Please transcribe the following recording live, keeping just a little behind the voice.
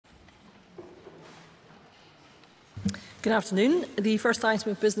Good afternoon. The first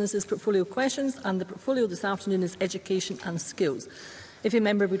item of business is portfolio questions, and the portfolio this afternoon is education and skills. If a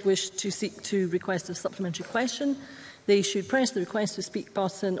member would wish to request a supplementary question, they should press the request to speak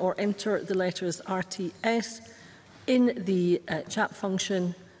button or enter the letters RTS in the chat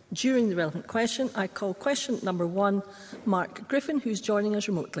function during the relevant question. I call question number 1, Mark Griffin, who is joining us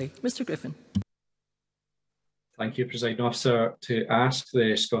remotely. Mr Griffin. Thank you, Presiding Officer. To ask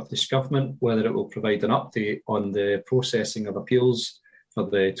the Scottish Government whether it will provide an update on the processing of appeals for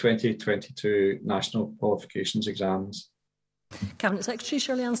the 2022 National Qualifications exams. Cabinet Secretary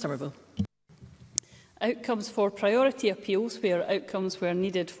Shirley-Ann Somerville. Outcomes for priority appeals, where outcomes were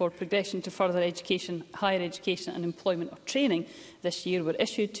needed for progression to further education, higher education and employment or training this year, were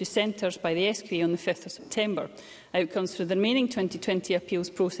issued to centres by the SQA on the 5th of September. Outcomes for the remaining 2020 appeals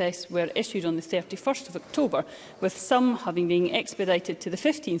process were issued on the 31st of October, with some having been expedited to the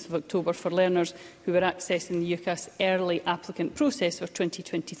 15th of October for learners who were accessing the UCAS early applicant process for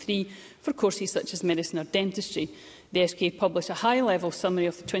 2023 for courses such as medicine or dentistry. The SQA published a high-level summary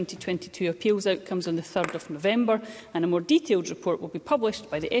of the 2022 appeals outcomes on the 3rd of November, and a more detailed report will be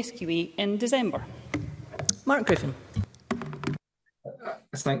published by the SQA in December. Mark Griffin.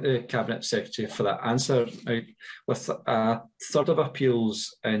 I thank the Cabinet Secretary for that answer. With a third of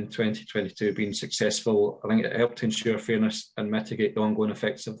appeals in 2022 being successful, I think it helped to ensure fairness and mitigate the ongoing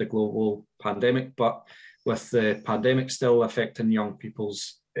effects of the global pandemic. But with the pandemic still affecting young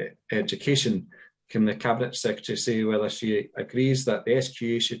people's education, can the Cabinet Secretary say whether she agrees that the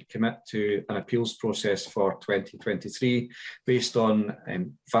SQA should commit to an appeals process for 2023 based on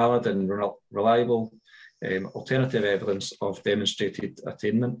valid and reliable alternative evidence of demonstrated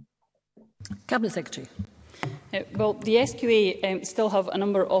attainment? Cabinet Secretary. Well, the SQA still have a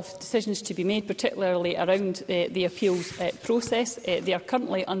number of decisions to be made, particularly around the appeals process. They are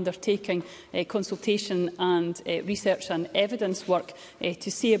currently undertaking consultation and research and evidence work to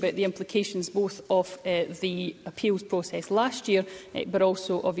see about the implications both of the appeals process last year, but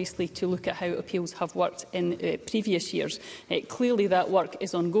also obviously to look at how appeals have worked in previous years. Clearly that work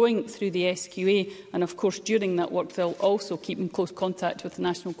is ongoing through the SQA, and of course during that work they'll also keep in close contact with the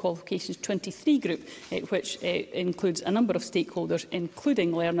National Qualifications 23 group, which includes a number of stakeholders,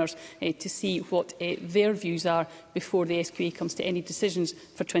 including learners, to see what their views are before the SQA comes to any decisions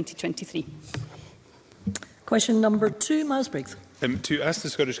for 2023. Question number 2, Miles Briggs. To ask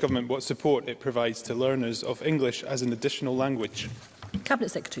the Scottish Government what support it provides to learners of English as an additional language. Cabinet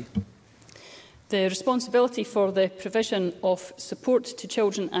Secretary. The responsibility for the provision of support to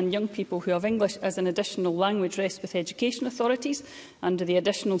children and young people who have English as an additional language rests with education authorities. Under the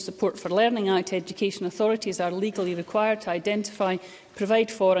Additional Support for Learning Act, education authorities are legally required to identify, provide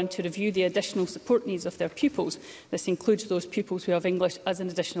for and to review the additional support needs of their pupils. This includes those pupils who have English as an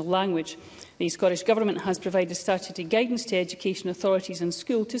additional language. The Scottish Government has provided statutory guidance to education authorities and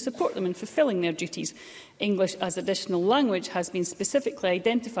schools to support them in fulfilling their duties. English as additional language has been specifically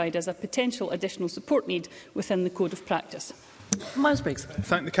identified as a potential additional support need within the Code of Practice. Miles Briggs.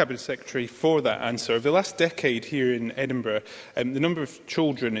 Thank the Cabinet Secretary for that answer. Over the last decade here in Edinburgh, the number of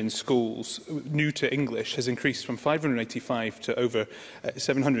children in schools new to English has increased from 585 to over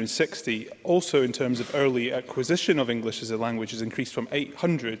 760. Also, in terms of early acquisition of English as a language, has increased from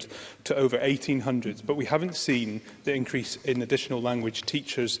 800 to over 1,800. But we haven't seen the increase in additional language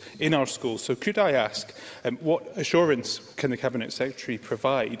teachers in our schools. So could I ask, what assurance can the Cabinet Secretary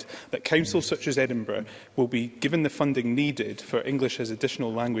provide that councils such as Edinburgh will be given the funding needed for English as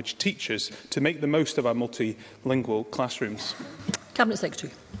additional language teachers to make the most of our multilingual classrooms? Cabinet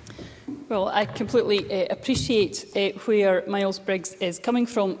Secretary. Well, I completely appreciate where Miles Briggs is coming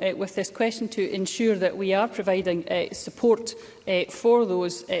from with this question, to ensure that we are providing support for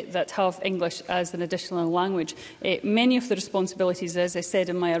those that have English as an additional language. Many of the responsibilities, as I said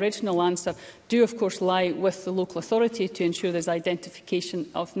in my original answer, do of course lie with the local authority to ensure there is identification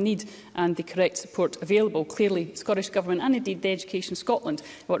of need and the correct support available. Clearly, the Scottish Government and indeed the Education Scotland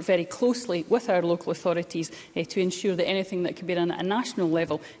work very closely with our local authorities to ensure that anything that can be done at a national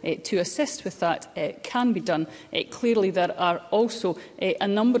level to assist with that can be done. Clearly, there are also a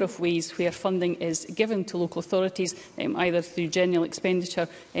number of ways where funding is given to local authorities, either through general expenditure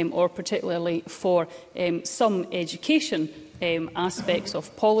or particularly for some education aspects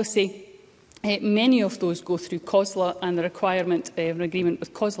of policy. Many of those go through COSLA and the requirement of an agreement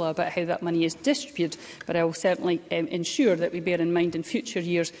with COSLA about how that money is distributed, but I will certainly ensure that we bear in mind in future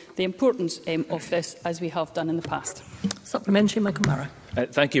years the importance of this, as we have done in the past. Supplementary, Michael Mara.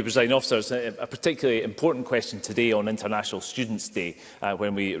 Thank you, Presiding Officer. It's a particularly important question today on International Students' Day,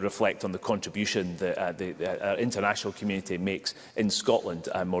 when we reflect on the contribution that our international community makes in Scotland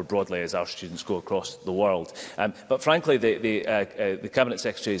more broadly as our students go across the world. But frankly, the Cabinet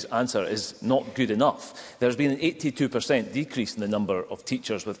Secretary's answer is not good enough. There has been an 82% decrease in the number of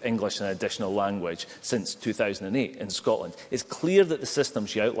teachers with English as an additional language since 2008 in Scotland. It's clear that the system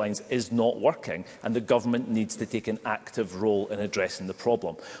she outlines is not working, and the Government needs to take an active role in addressing the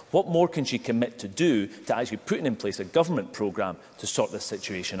problem. What more can she commit to do to actually putting in place a government programme to sort this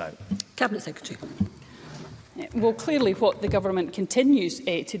situation out? Cabinet Secretary. Well, clearly what the Government continues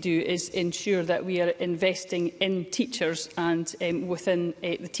to do is ensure that we are investing in teachers and within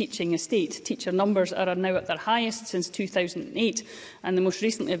the teaching estate. Teacher numbers are now at their highest since 2008, and the most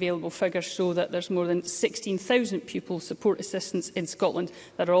recently available figures show that there's more than 16,000 pupil support assistants in Scotland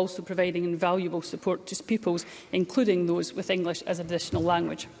that are also providing invaluable support to pupils, including those with English as additional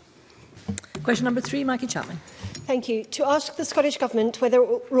language. Question number 3, Maggie Chapman. Thank you. To ask the Scottish Government whether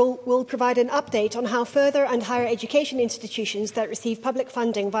it will provide an update on how further and higher education institutions that receive public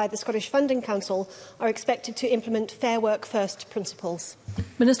funding via the Scottish Funding Council are expected to implement Fair Work First principles.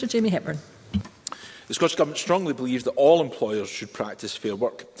 Minister Jamie Hepburn. The Scottish Government strongly believes that all employers should practice fair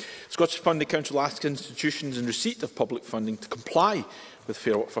work. The Scottish Funding Council asks institutions in receipt of public funding to comply with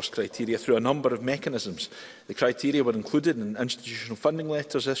Fair Work First criteria through a number of mechanisms. The criteria were included in institutional funding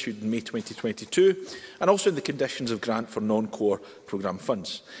letters issued in May 2022 and also in the conditions of grant for non-core programme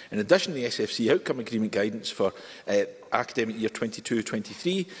funds. In addition, the SFC Outcome Agreement guidance for academic year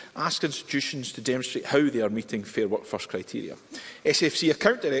 22-23 asks institutions to demonstrate how they are meeting Fair Work First criteria. SFC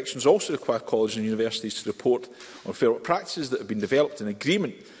account directions also require colleges and universities to report on fair work practices that have been developed in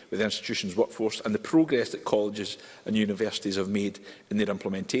agreement with the institution's workforce and the progress that colleges and universities have made in their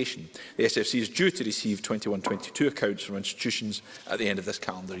implementation. The SFC is due to receive 21-22 accounts from institutions at the end of this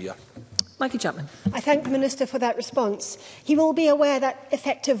calendar year. Maggie Chapman. I thank the Minister for that response. He will be aware that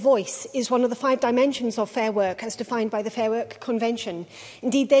effective voice is one of the 5 dimensions of fair work as defined by the Fair Work Convention.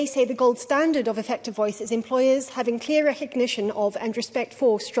 Indeed, they say the gold standard of effective voice is employers having clear recognition of and respect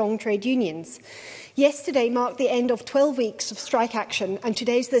for strong the Yesterday marked the end of 12 weeks of strike action, and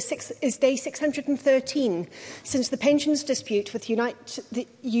today is day 613 since the pensions dispute with the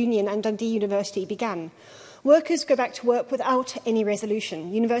Union and Dundee University began. Workers go back to work without any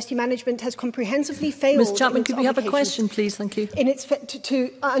resolution. University management has comprehensively failed. Ms Chapman, could we have a question, please? Thank you. In its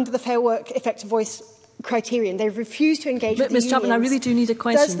under the Fair Work Effective Voice criterion, they refused to engage with the Ms Chapman, I really do need a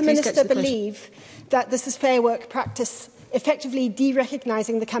question. Does the Minister believe that this is fair work practice, effectively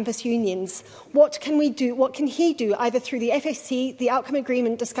de-recognising the campus unions? What can we do? What can he do, either through the FSC, the outcome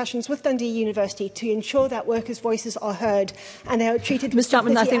agreement discussions with Dundee University, to ensure that workers' voices are heard and they are treated Ms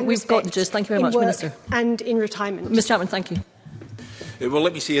Chapman, I think we've got the just. Thank you very much, Minister. And in retirement. Ms Chapman, thank you. Well,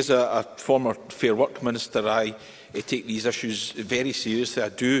 let me say, as a former Fair Work Minister, I take these issues very seriously. I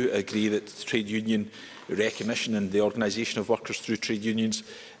do agree that trade union recognition and the organisation of workers through trade unions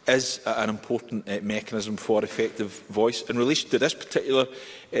is an important mechanism for effective voice. In relation to this particular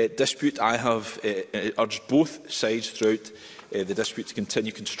dispute, I have urged both sides throughout the dispute to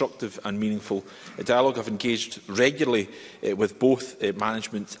continue constructive and meaningful dialogue. I've engaged regularly with both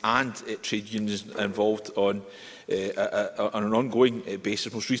management and trade unions involved on an ongoing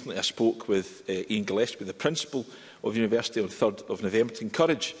basis. Most recently, I spoke with Ian Gillespie, the principal of the University, on 3rd of November to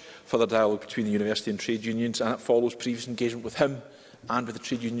encourage further dialogue between the University and trade unions, and it follows previous engagement with him and with the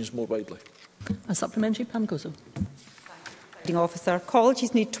trade unions more widely. A supplementary, Pam Gozo. Officer,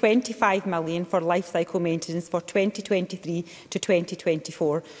 colleges need £25 million for life cycle maintenance for 2023 to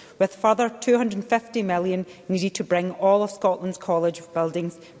 2024, with further £250 million needed to bring all of Scotland's college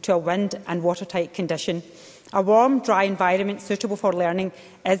buildings to a wind and watertight condition. A warm, dry environment suitable for learning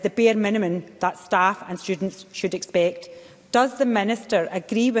is the bare minimum that staff and students should expect. Does the Minister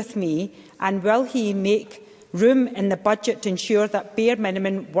agree with me, and will he make room in the budget to ensure that bare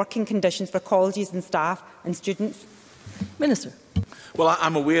minimum working conditions for colleges and staff and students? Minister. Well,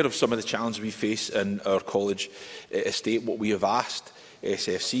 I'm aware of some of the challenges we face in our college estate. What we have asked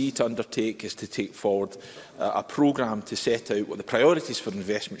SFC to undertake is to take forward a programme to set out what the priorities for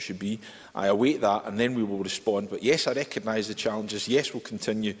investment should be. I await that, and then we will respond. But yes, I recognise the challenges. Yes, we'll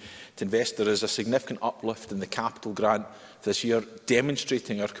continue to invest. There is a significant uplift in the capital grant this year,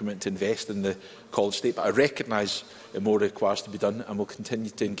 demonstrating our commitment to invest in the college estate. But I recognise more requires to be done, and will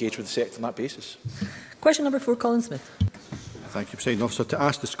continue to engage with the sector on that basis. Question number 4, Colin Smith. Thank you, Presiding Officer. To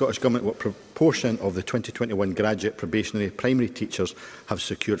ask the Scottish Government what proportion of the 2021 graduate probationary primary teachers have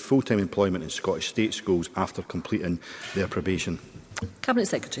secured full-time employment in Scottish state schools after completing their probation. Cabinet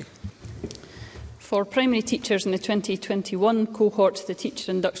Secretary. For primary teachers in the 2021 cohort, the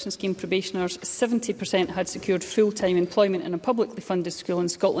Teacher Induction Scheme probationers, 70% had secured full-time employment in a publicly funded school in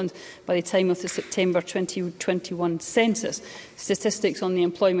Scotland by the time of the September 2021 census. Statistics on the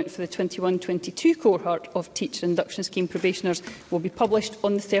employment for the 21-22 cohort of Teacher Induction Scheme probationers will be published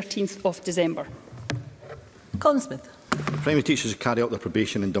on the 13th of December. Colin Smith. Primary teachers who carry out their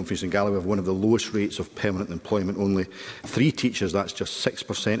probation in Dumfries and Galloway have one of the lowest rates of permanent employment. Only 3 teachers, that's just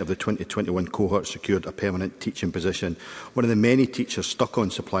 6% of the 2021 cohort, secured a permanent teaching position. One of the many teachers stuck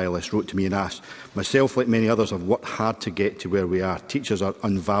on supply list wrote to me and asked, myself, like many others, have worked hard to get to where we are. Teachers are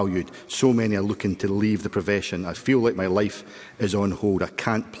unvalued. So many are looking to leave the profession. I feel like my life is on hold. I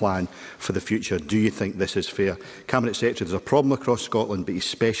can't plan for the future. Do you think this is fair? Cabinet Secretary, there's a problem across Scotland, but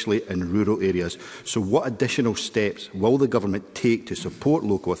especially in rural areas. So what additional steps will the government take to support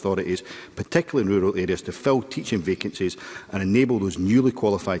local authorities, particularly in rural areas, to fill teaching vacancies and enable those newly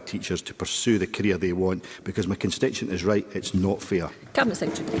qualified teachers to pursue the career they want? Because my constituent is right, it's not fair. Cabinet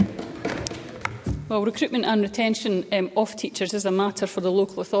Secretary. Well, recruitment and retention of teachers is a matter for the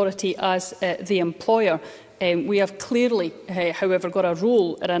local authority as the employer. We have clearly, however, got a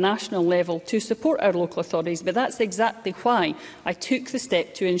role at a national level to support our local authorities, but that's exactly why I took the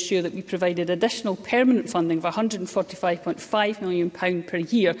step to ensure that we provided additional permanent funding of £145.5 million per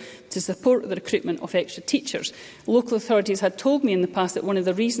year to support the recruitment of extra teachers. Local authorities had told me in the past that one of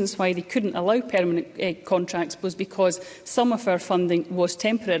the reasons why they couldn't allow permanent contracts was because some of our funding was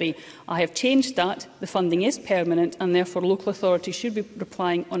temporary. I have changed that. The funding is permanent, and therefore local authorities should be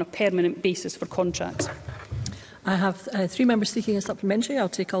applying on a permanent basis for contracts. I have 3 members seeking a supplementary. I'll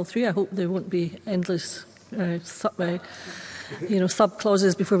take all 3. I hope there won't be endless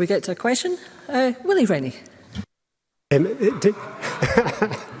sub-clauses before we get to a question. Willie Rennie. To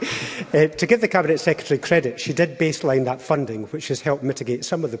give the Cabinet Secretary credit, she did baseline that funding, which has helped mitigate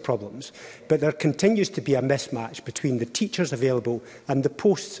some of the problems. But there continues to be a mismatch between the teachers available and the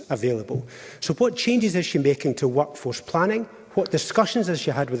posts available. So what changes is she making to workforce planning? What discussions has she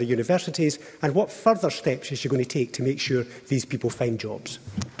had with the universities, and what further steps is she going to take to make sure these people find jobs?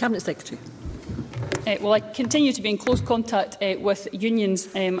 Cabinet Secretary. Well, I continue to be in close contact with unions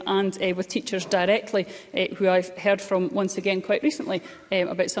and with teachers directly, who I've heard from once again quite recently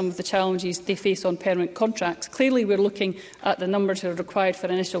about some of the challenges they face on permanent contracts. Clearly, we're looking at the numbers that are required for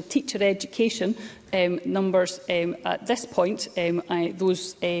initial teacher education. Numbers at this point.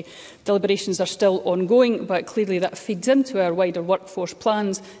 Those deliberations are still ongoing, but clearly that feeds into our wider workforce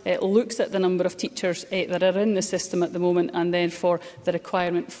plans. It looks at the number of teachers that are in the system at the moment, and then for the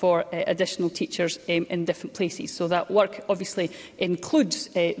requirement for additional teachers in different places. So that work obviously includes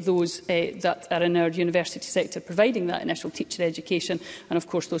those that are in our university sector providing that initial teacher education, and of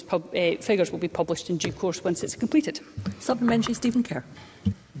course those figures will be published in due course once it's completed. Supplementary, Stephen Kerr.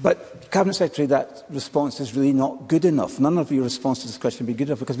 But, Cabinet Secretary, that response is really not good enough. None of your response to this question will be good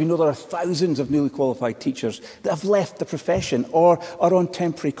enough, because we know there are thousands of newly qualified teachers that have left the profession or are on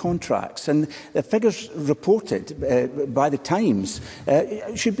temporary contracts. And the figures reported by the Times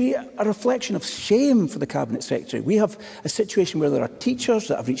should be a reflection of shame for the Cabinet Secretary. We have a situation where there are teachers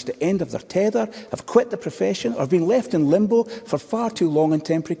that have reached the end of their tether, have quit the profession, or have been left in limbo for far too long on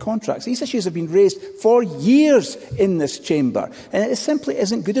temporary contracts. These issues have been raised for years in this chamber, and it simply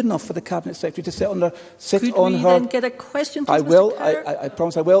isn't good enough for the Cabinet Secretary to sit on her. Could we then get a question, please, I will. Mr. I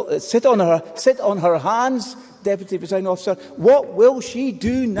promise I will. Sit on her hands, Deputy Presiding Officer. What will she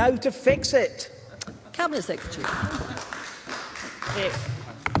do now to fix it? Cabinet Secretary.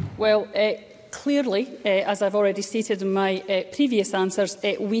 Clearly, as I've already stated in my previous answers,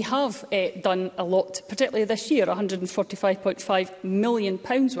 we have done a lot, particularly this year. £145.5 million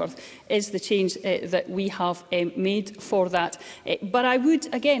worth is the change that we have made for that. But I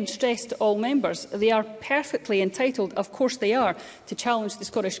would again stress to all members, they are perfectly entitled, of course they are, to challenge the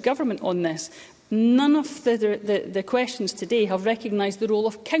Scottish Government on this. None of the questions today have recognised the role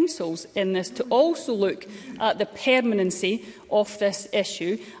of councils in this to also look at the permanency of this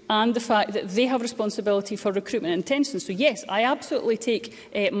issue and the fact that they have responsibility for recruitment and retention. So yes, I absolutely take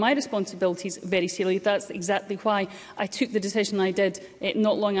my responsibilities very seriously. That's exactly why I took the decision I did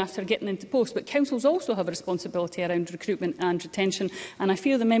not long after getting into post. But councils also have a responsibility around recruitment and retention, and I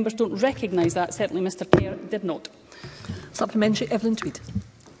fear the members don't recognise that. Certainly Mr Kerr did not. Supplementary, Evelyn Tweed.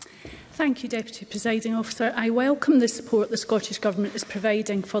 Thank you, Deputy Presiding Officer. I welcome the support the Scottish Government is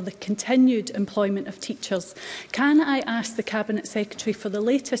providing for the continued employment of teachers. Can I ask the Cabinet Secretary for the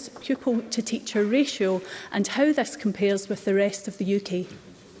latest pupil-to-teacher ratio and how this compares with the rest of the UK?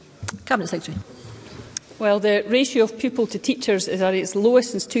 Cabinet Secretary. Well, the ratio of pupil to teachers is at its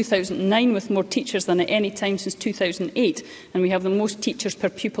lowest since 2009, with more teachers than at any time since 2008, and we have the most teachers per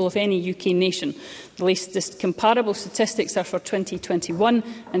pupil of any UK nation. The latest comparable statistics are for 2021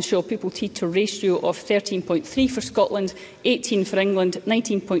 and show a pupil-teacher ratio of 13.3 for Scotland, 18 for England,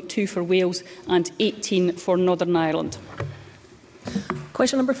 19.2 for Wales and 18 for Northern Ireland.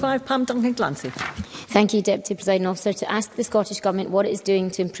 Question number 5, Pam Duncan-Glancy. Thank you, Deputy Presiding Officer. To ask the Scottish Government what it is doing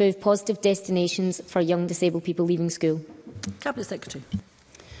to improve positive destinations for young disabled people leaving school. Cabinet Secretary.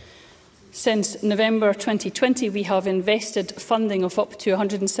 Since November 2020, we have invested funding of up to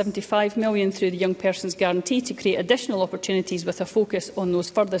 £175 million through the Young Persons Guarantee to create additional opportunities with a focus on those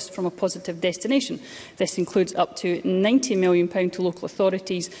furthest from a positive destination. This includes up to £90 million to local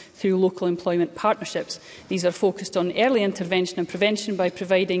authorities through local employment partnerships. These are focused on early intervention and prevention by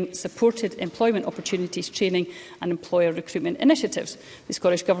providing supported employment opportunities, training and employer recruitment initiatives. The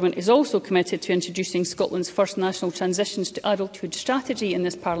Scottish Government is also committed to introducing Scotland's first national transitions to adulthood strategy in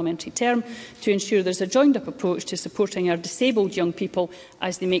this parliamentary term, to ensure there is a joined-up approach to supporting our disabled young people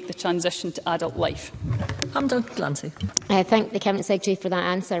as they make the transition to adult life. Pam Duncan-Glancy. I thank the Cabinet Secretary for that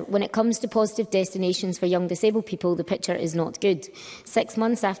answer. When it comes to positive destinations for young disabled people, the picture is not good. 6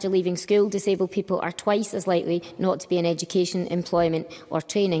 months after leaving school, disabled people are twice as likely not to be in education, employment or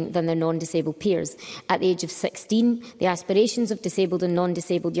training than their non-disabled peers. At the age of 16, the aspirations of disabled and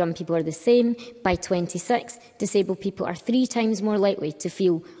non-disabled young people are the same. By 26, disabled people are 3 times more likely to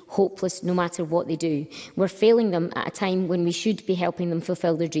feel hopeless no matter what they do. We're failing them at a time when we should be helping them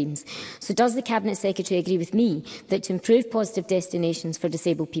fulfil their dreams. So does the Cabinet Secretary agree with me that to improve positive destinations for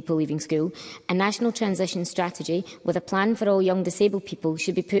disabled people leaving school, a national transition strategy with a plan for all young disabled people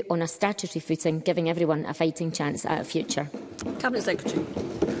should be put on a statutory footing, giving everyone a fighting chance at a future? Cabinet Secretary.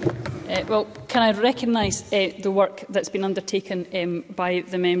 Well, can I recognise the work that's been undertaken by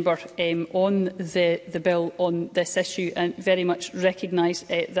the member on the bill on this issue, and very much recognise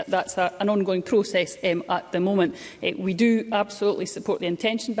that that's an ongoing process at the moment. We do absolutely support the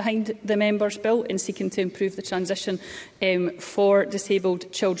intention behind the member's bill in seeking to improve the transition for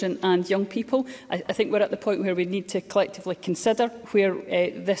disabled children and young people. I think we're at the point where we need to collectively consider where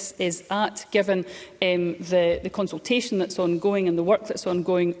this is at, given the consultation that's ongoing and the work that's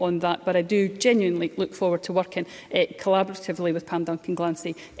ongoing on that. But I do genuinely look forward to working collaboratively with Pam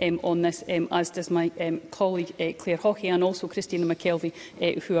Duncan-Glancy on this, as does my colleague Claire Hockey and also Christina McKelvey,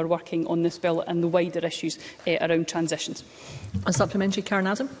 who are working on this bill and the wider issues around transitions. A supplementary, Karen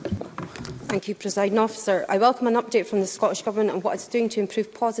Adam. Thank you, Presiding Officer. I welcome an update from the Scottish Government on what it's doing to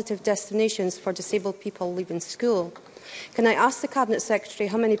improve positive destinations for disabled people leaving school. Can I ask the Cabinet Secretary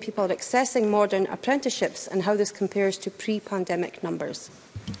how many people are accessing modern apprenticeships and how this compares to pre-pandemic numbers?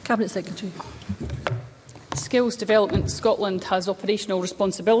 Cabinet Secretary. Skills Development Scotland has operational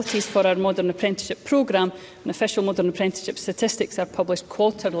responsibilities for our Modern Apprenticeship programme, and official Modern Apprenticeship statistics are published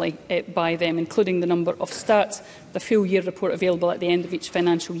quarterly by them, including the number of starts, the full year report available at the end of each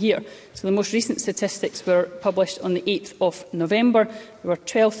financial year. So the most recent statistics were published on the 8th of November. There were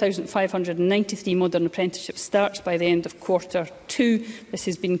 12,593 Modern Apprenticeship starts by the end of Q2. This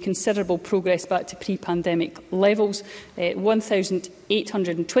has been considerable progress back to pre-pandemic levels.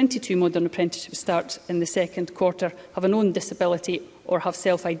 1,822 Modern Apprenticeship starts in the second quarter have a known disability or have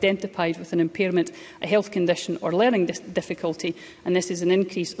self-identified with an impairment, a health condition or learning difficulty, and this is an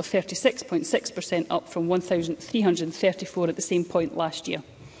increase of 36.6% up from 1,334 at the same point last year.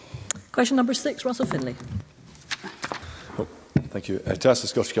 Question number 6, Russell Finlay. Thank you. To ask the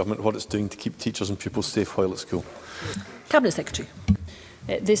Scottish Government what it's doing to keep teachers and pupils safe while at school. Cabinet Secretary.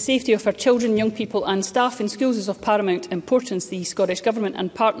 The safety of our children, young people and staff in schools is of paramount importance. The Scottish Government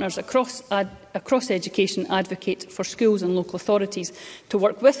and partners across education advocate for schools and local authorities to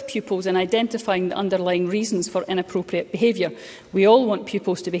work with pupils in identifying the underlying reasons for inappropriate behaviour. We all want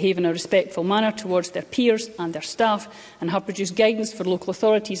pupils to behave in a respectful manner towards their peers and their staff, and have produced guidance for local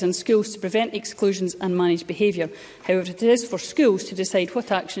authorities and schools to prevent exclusions and manage behaviour. However, it is for schools to decide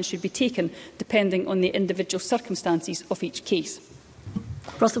what action should be taken, depending on the individual circumstances of each case.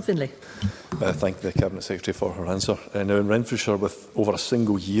 Russell Finlay. Thank the Cabinet Secretary for her answer. Now, in Renfrewshire, with over a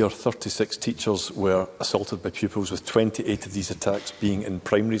single year, 36 teachers were assaulted by pupils, with 28 of these attacks being in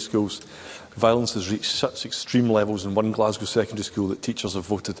primary schools. Violence has reached such extreme levels in one Glasgow secondary school that teachers have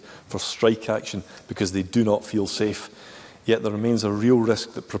voted for strike action because they do not feel safe. Yet there remains a real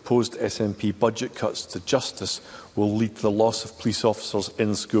risk that proposed SNP budget cuts to justice will lead to the loss of police officers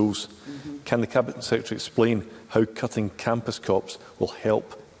in schools. Can the Cabinet Secretary explain how cutting campus cops will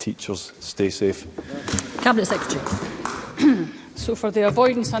help teachers stay safe? Cabinet Secretary. So for the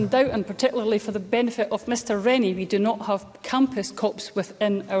avoidance and doubt, and particularly for the benefit of Mr Rennie, we do not have campus COPs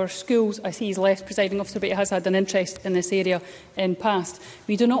within our schools. I see he's left, Presiding Officer, but he has had an interest in this area in past.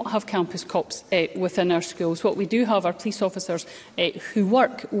 We do not have campus COPs within our schools. What we do have are police officers who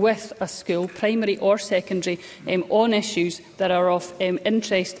work with a school, primary or secondary, on issues that are of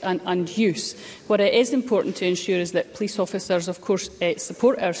interest and use. What it is important to ensure is that police officers, of course,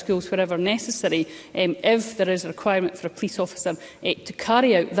 support our schools wherever necessary. If there is a requirement for a police officer to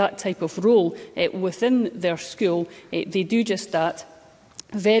carry out that type of role within their school, they do just that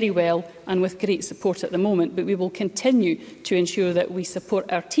very well and with great support at the moment, but we will continue to ensure that we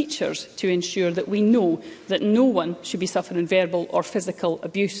support our teachers to ensure that we know that no one should be suffering verbal or physical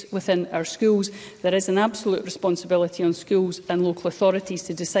abuse within our schools. There is an absolute responsibility on schools and local authorities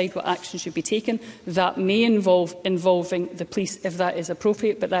to decide what action should be taken. That may involve involving the police if that is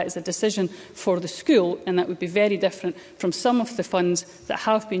appropriate, but that is a decision for the school, and that would be very different from some of the funds that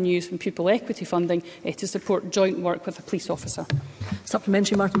have been used from pupil equity funding to support joint work with a police officer.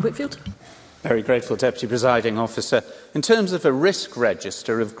 Supplementary, Martin Whitfield. Very grateful, Deputy Presiding Officer. In terms of a risk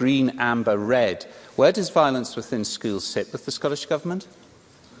register of green, amber, red, where does violence within schools sit with the Scottish Government?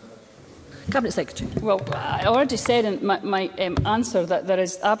 Cabinet Secretary. Well, I already said in my answer that there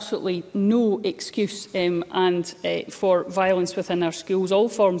is absolutely no excuse for violence within our schools. All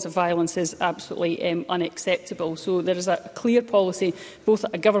forms of violence is absolutely unacceptable. So there is a clear policy, both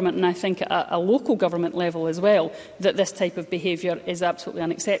at a government and I think at a local government level as well, that this type of behaviour is absolutely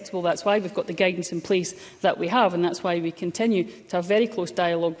unacceptable. That's why we've got the guidance in place that we have, and that's why we continue to have very close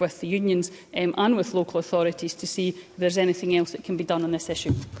dialogue with the unions and with local authorities to see if there's anything else that can be done on this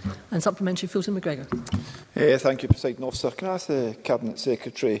issue. And supplementary, Fulton McGregor. Thank you, Presiding Officer. Can I ask the Cabinet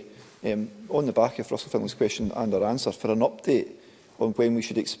Secretary, on the back of Russell Finley's question and our answer, for an update on when we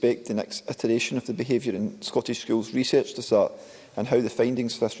should expect the next iteration of the behaviour in Scottish schools research to start, and how the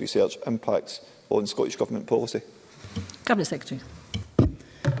findings of this research impacts on Scottish Government policy? Cabinet Secretary.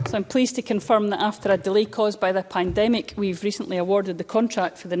 So I'm pleased to confirm that after a delay caused by the pandemic, we've recently awarded the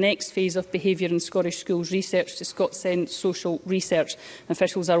contract for the next phase of behaviour in Scottish schools research to ScotSend Social Research.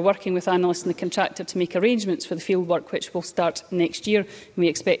 Officials are working with analysts and the contractor to make arrangements for the fieldwork, which will start next year. We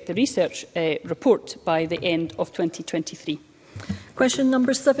expect the research report by the end of 2023. Question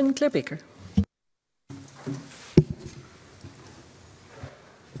number 7, Claire Baker.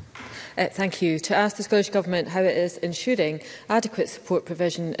 Thank you. To ask the Scottish Government how it is ensuring adequate support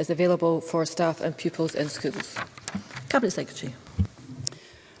provision is available for staff and pupils in schools. Cabinet Secretary.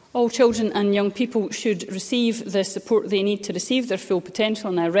 All children and young people should receive the support they need to receive their full potential,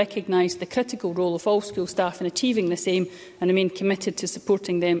 and I recognise the critical role of all school staff in achieving the same and remain committed to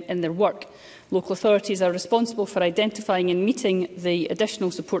supporting them in their work. Local authorities are responsible for identifying and meeting the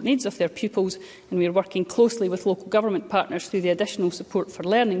additional support needs of their pupils, and we are working closely with local government partners through the Additional Support for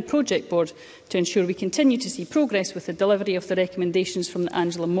Learning Project Board to ensure we continue to see progress with the delivery of the recommendations from the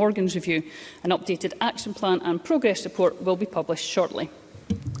Angela Morgan's review. An updated action plan and progress report will be published shortly.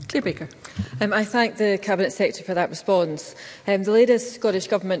 Claire Baker. I thank the Cabinet Secretary for that response. The latest Scottish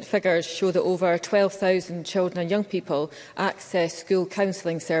Government figures show that over 12,000 children and young people access school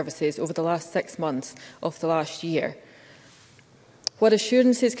counselling services over the last 6 months of the last year. What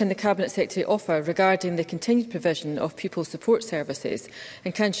assurances can the Cabinet Secretary offer regarding the continued provision of pupil support services?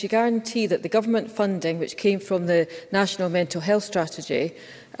 And can she guarantee that the government funding, which came from the National Mental Health Strategy,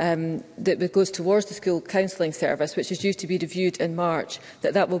 that goes towards the school counselling service, which is due to be reviewed in March,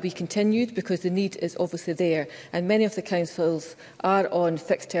 that will be continued, because the need is obviously there, and many of the councils are on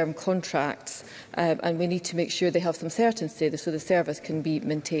fixed-term contracts, and we need to make sure they have some certainty so the service can be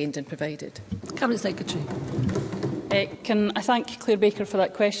maintained and provided. Cabinet Secretary. Can I thank Claire Baker for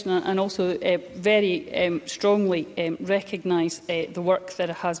that question, and also very strongly recognise the work that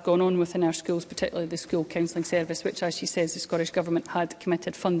has gone on within our schools, particularly the school counselling service, which, as she says, the Scottish Government had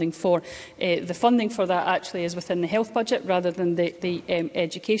committed funding for. The funding for that actually is within the health budget rather than the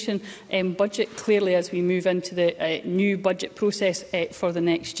education budget. Clearly, as we move into the new budget process for the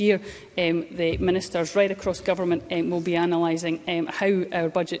next year, the ministers right across government will be analysing how our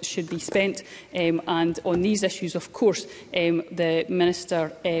budget should be spent, and on these issues, of course, the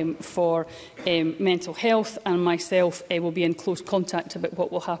Minister for Mental Health and myself will be in close contact about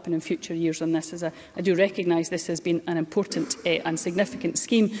what will happen in future years on this. As I do recognise this has been an important and significant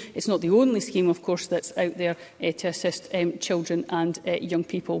scheme. It's not the only scheme, of course, that's out there to assist children and young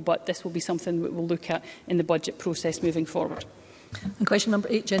people, but this will be something that we'll look at in the budget process moving forward. And question number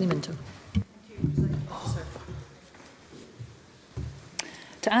 8, Jenny Minto.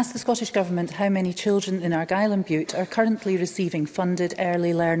 To ask the Scottish Government how many children in Argyll and Bute are currently receiving funded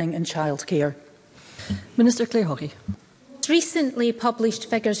early learning and childcare. Minister Claire Haughey. recently published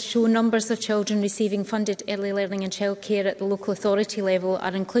figures show numbers of children receiving funded early learning and childcare at the local authority level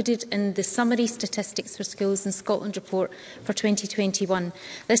are included in the Summary Statistics for Schools in Scotland report for 2021.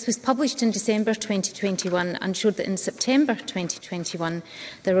 This was published in December 2021 and showed that in September 2021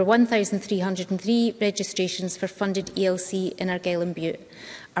 there were 1,303 registrations for funded ELC in Argyll and Bute,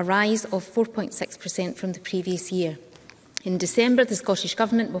 a rise of 4.6% from the previous year. In December, the Scottish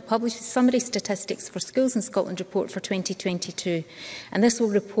Government will publish the Summary Statistics for Schools in Scotland report for 2022, and this will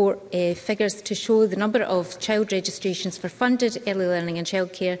report figures to show the number of child registrations for funded early learning and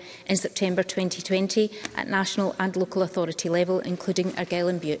childcare in September 2020 at national and local authority level, including Argyll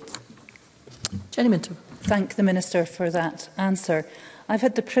and Bute. Jenny Minto. Thank the Minister for that answer. I've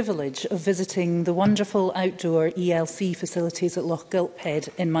had the privilege of visiting the wonderful outdoor ELC facilities at Loch Gilphead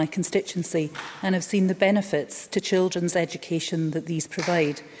in my constituency and have seen the benefits to children's education that these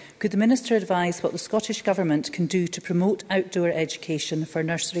provide. Could the Minister advise what the Scottish Government can do to promote outdoor education for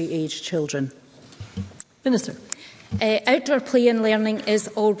nursery-aged children? Minister. Outdoor play and learning is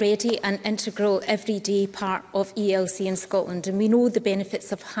already an integral everyday part of ELC in Scotland, and we know the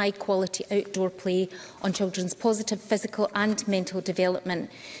benefits of high-quality outdoor play on children's positive physical and mental development.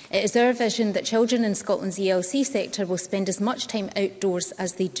 It is our vision that children in Scotland's ELC sector will spend as much time outdoors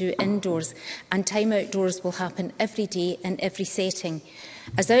as they do indoors, and time outdoors will happen every day in every setting.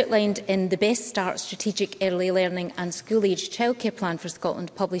 As outlined in the Best Start Strategic Early Learning and School-Aged Childcare Plan for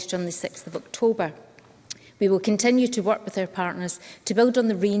Scotland, published on the 6th of October. We will continue to work with our partners to build on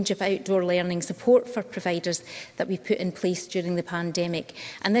the range of outdoor learning support for providers that we put in place during the pandemic.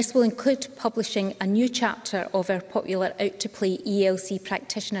 And this will include publishing a new chapter of our popular Out to Play ELC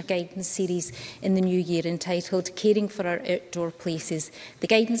practitioner guidance series in the new year, entitled Caring for Our Outdoor Places. The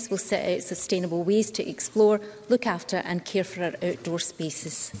guidance will set out sustainable ways to explore, look after and care for our outdoor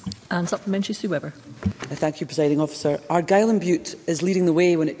spaces. And supplementary, Sue Webber. Thank you, Presiding Officer. Argyll and Bute is leading the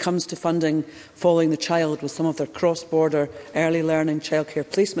way when it comes to funding Following the Child with some of their cross-border early learning childcare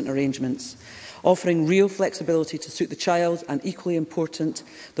placement arrangements, offering real flexibility to suit the child and, equally important,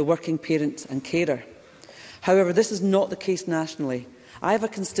 the working parent and carer. However, this is not the case nationally. I have a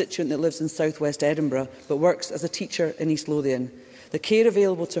constituent that lives in South West Edinburgh but works as a teacher in East Lothian. The care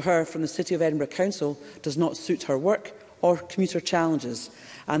available to her from the City of Edinburgh Council does not suit her work or commuter challenges,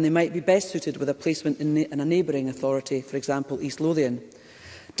 and they might be best suited with a placement in a neighbouring authority, for example East Lothian.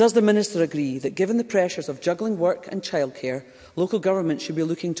 Does the Minister agree that, given the pressures of juggling work and childcare, local government should be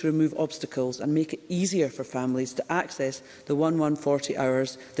looking to remove obstacles and make it easier for families to access the 140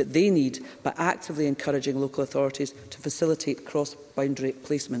 hours that they need by actively encouraging local authorities to facilitate cross-boundary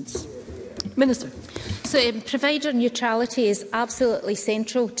placements? Minister. So provider neutrality is absolutely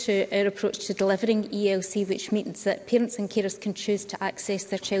central to our approach to delivering ELC, which means that parents and carers can choose to access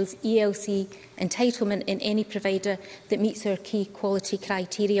their child's ELC entitlement in any provider that meets our key quality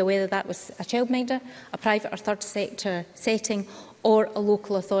criteria, whether that was a childminder, a private or third sector setting, or a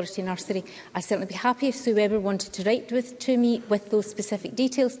local authority nursery. I'd certainly be happy if Sue Webber wanted to write to me with those specific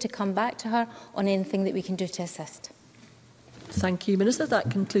details to come back to her on anything that we can do to assist. Thank you, Minister. That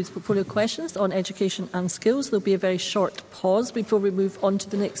concludes portfolio questions on education and skills. There will be a very short pause before we move on to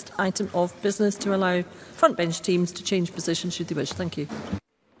the next item of business to allow front bench teams to change positions should they wish. Thank you.